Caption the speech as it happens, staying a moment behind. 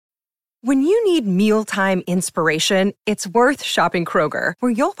When you need mealtime inspiration, it's worth shopping Kroger,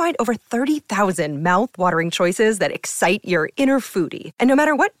 where you'll find over 30,000 mouth-watering choices that excite your inner foodie. And no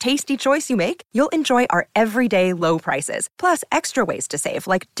matter what tasty choice you make, you'll enjoy our everyday low prices, plus extra ways to save,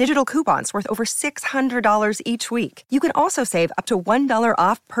 like digital coupons worth over $600 each week. You can also save up to $1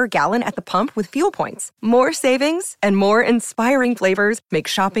 off per gallon at the pump with fuel points. More savings and more inspiring flavors make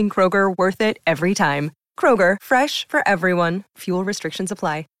shopping Kroger worth it every time. Kroger, fresh for everyone. Fuel restrictions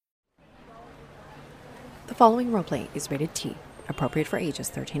apply. The following roleplay is rated T, appropriate for ages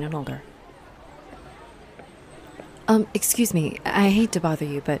 13 and older. Excuse me, I hate to bother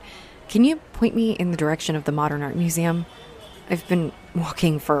you, but can you point me in the direction of the Modern Art Museum? I've been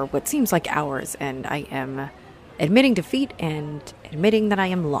walking for what seems like hours, and I am admitting defeat and admitting that I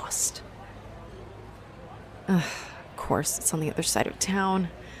am lost. Of course, it's on the other side of town.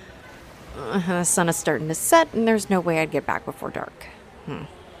 The sun is starting to set, and there's no way I'd get back before dark.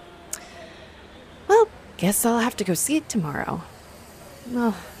 Well, guess I'll have to go see it tomorrow.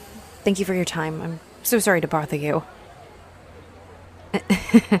 Well, thank you for your time. I'm so sorry to bother you.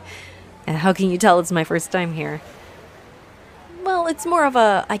 And how can you tell it's my first time here? Well, it's more of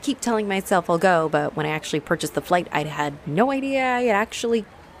a, I keep telling myself I'll go, but when I actually purchased the flight, I'd had no idea I'd actually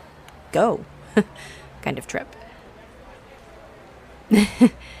go kind of trip.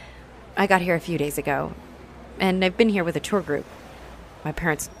 I got here a few days ago, and I've been here with a tour group. My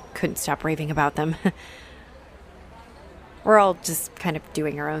parents couldn't stop raving about them. We're all just kind of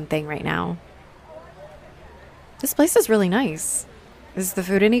doing our own thing right now. This place is really nice. Is the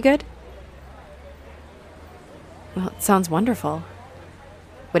food any good? Well, it sounds wonderful.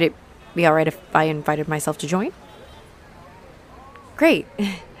 Would it be alright if I invited myself to join? Great.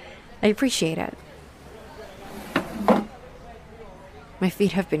 I appreciate it. My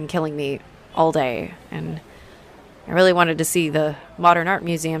feet have been killing me all day, and I really wanted to see the modern art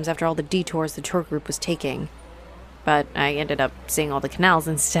museums after all the detours the tour group was taking. But I ended up seeing all the canals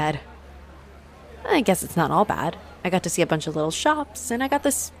instead. I guess it's not all bad. I got to see a bunch of little shops, and I got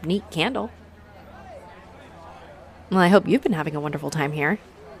this neat candle. Well, I hope you've been having a wonderful time here.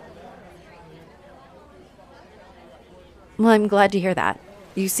 Well, I'm glad to hear that.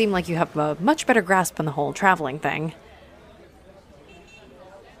 You seem like you have a much better grasp on the whole traveling thing.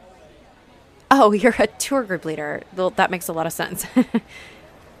 Oh, you're a tour group leader. Well, that makes a lot of sense.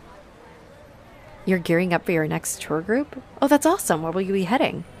 You're gearing up for your next tour group? Oh, that's awesome. Where will you be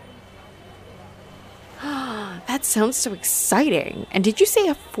heading? That sounds so exciting. And did you say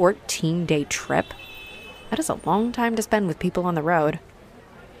a 14-day trip? That is a long time to spend with people on the road.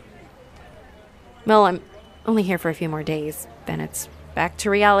 Well, I'm only here for a few more days. Then it's back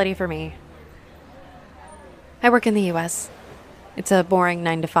to reality for me. I work in the U.S. It's a boring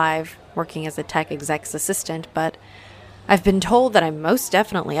 9-to-5, working as a tech exec's assistant, but I've been told that I'm most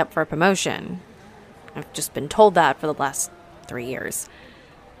definitely up for a promotion. I've just been told that for the last 3 years.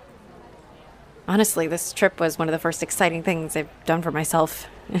 Honestly, this trip was one of the first exciting things I've done for myself.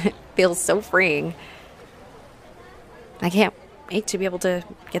 It feels so freeing. I can't wait to be able to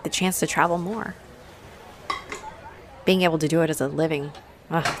get the chance to travel more. Being able to do it as a living,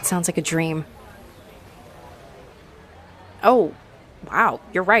 it sounds like a dream. Oh, wow,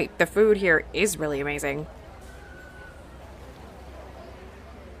 you're right. The food here is really amazing.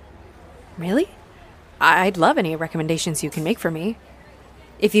 Really? I'd love any recommendations you can make for me.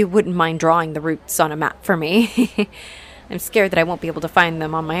 If you wouldn't mind drawing the routes on a map for me. I'm scared that I won't be able to find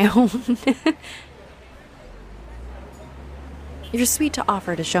them on my own. You're sweet to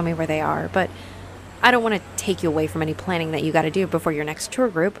offer to show me where they are, but I don't want to take you away from any planning that you got to do before your next tour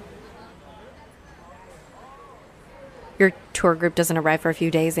group. Your tour group doesn't arrive for a few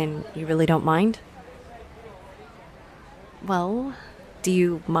days and you really don't mind? Well, do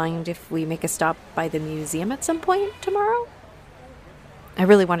you mind if we make a stop by the museum at some point tomorrow? I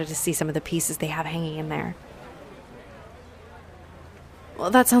really wanted to see some of the pieces they have hanging in there.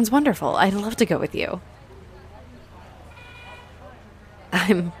 Well, that sounds wonderful. I'd love to go with you.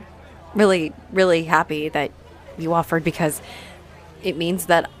 I'm really, really happy that you offered because it means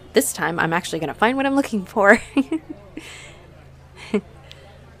that this time I'm actually going to find what I'm looking for.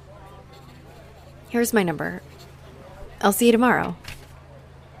 Here's my number. I'll see you tomorrow.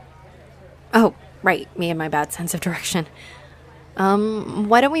 Oh, right. Me and my bad sense of direction.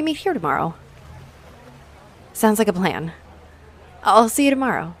 Why don't we meet here tomorrow? Sounds like a plan. I'll see you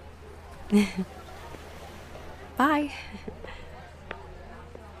tomorrow. Bye.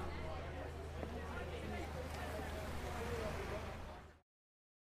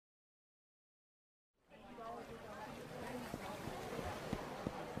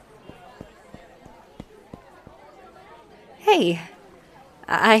 Hey,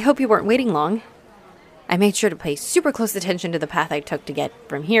 I hope you weren't waiting long. I made sure to pay super close attention to the path I took to get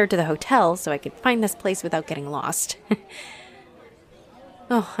from here to the hotel so I could find this place without getting lost.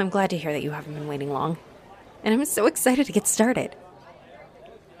 Oh, I'm glad to hear that you haven't been waiting long. And I'm so excited to get started.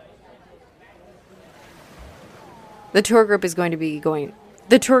 The tour group is going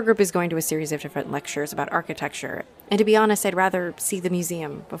to a series of different lectures about architecture. And to be honest, I'd rather see the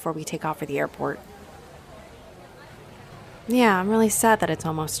museum before we take off for the airport. Yeah, I'm really sad that it's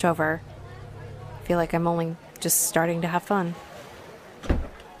almost over. I feel like I'm only just starting to have fun.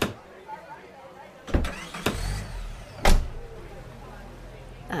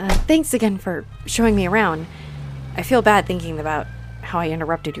 Thanks again for showing me around. I feel bad thinking about how I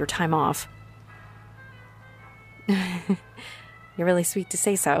interrupted your time off. You're really sweet to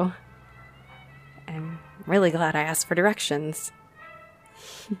say so. I'm really glad I asked for directions.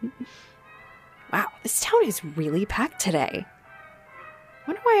 Wow, this town is really packed today.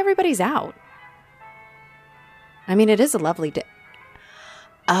 Wonder why everybody's out. I mean, it is a lovely day.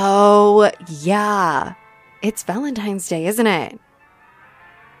 Oh, yeah. It's Valentine's Day, isn't it?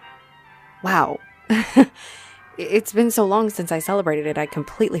 Wow. It's been so long since I celebrated it, I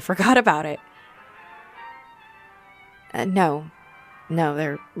completely forgot about it. No,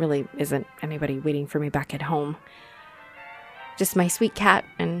 there really isn't anybody waiting for me back at home. Just my sweet cat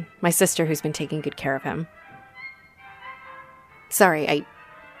and my sister who's been taking good care of him. Sorry, I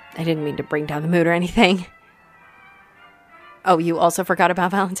didn't mean to bring down the mood or anything. Oh, you also forgot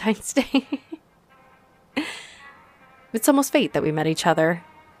about Valentine's Day? It's almost fate that we met each other.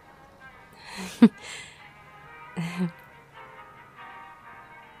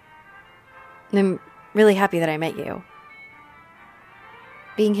 I'm really happy that I met you.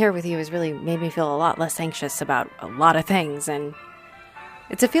 Being here with you has really made me feel a lot less anxious about a lot of things, and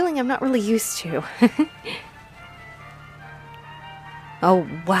it's a feeling I'm not really used to. Oh,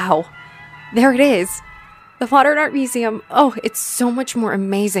 wow. There it is. The Modern Art Museum. Oh, it's so much more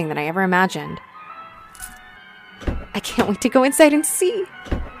amazing than I ever imagined. I can't wait to go inside and see.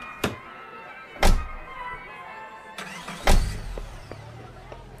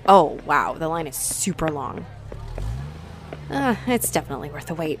 Oh, wow. The line is super long. It's definitely worth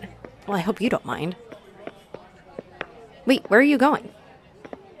the wait. Well, I hope you don't mind. Wait, where are you going?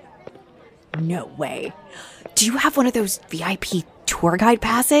 No way. Do you have one of those VIP tour guide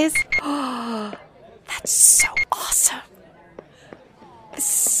passes? That's so awesome. It's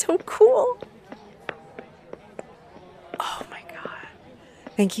so cool. Oh my god.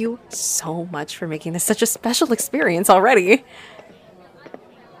 Thank you so much for making this such a special experience already.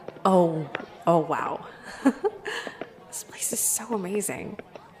 Oh wow. This place is so amazing.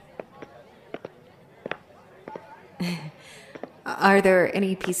 Are there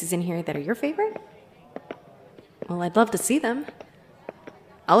any pieces in here that are your favorite? Well, I'd love to see them.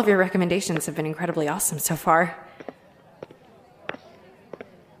 All of your recommendations have been incredibly awesome so far.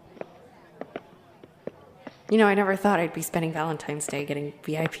 You know, I never thought I'd be spending Valentine's Day getting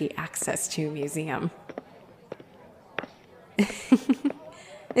VIP access to a museum.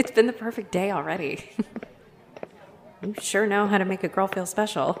 It's been the perfect day already. You sure know how to make a girl feel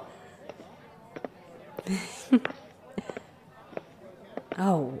special.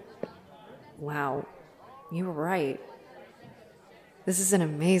 Oh, wow. You were right. This is an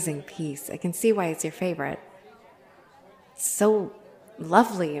amazing piece. I can see why it's your favorite. It's so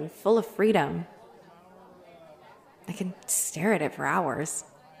lovely and full of freedom. I can stare at it for hours.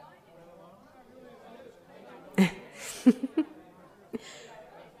 You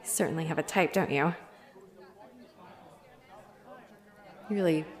certainly have a type, don't you? You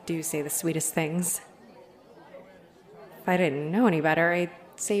really do say the sweetest things. If I didn't know any better, I'd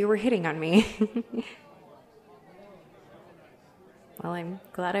say you were hitting on me. Well, I'm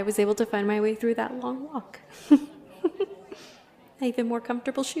glad I was able to find my way through that long walk. I even wore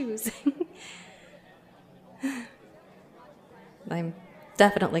comfortable shoes. I'm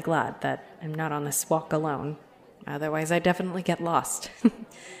definitely glad that I'm not on this walk alone. Otherwise, I'd definitely get lost.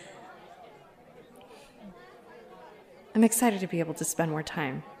 I'm excited to be able to spend more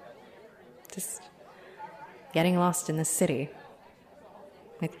time just getting lost in this city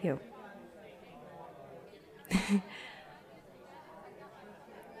with you.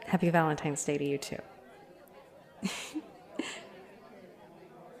 Happy Valentine's Day to you too.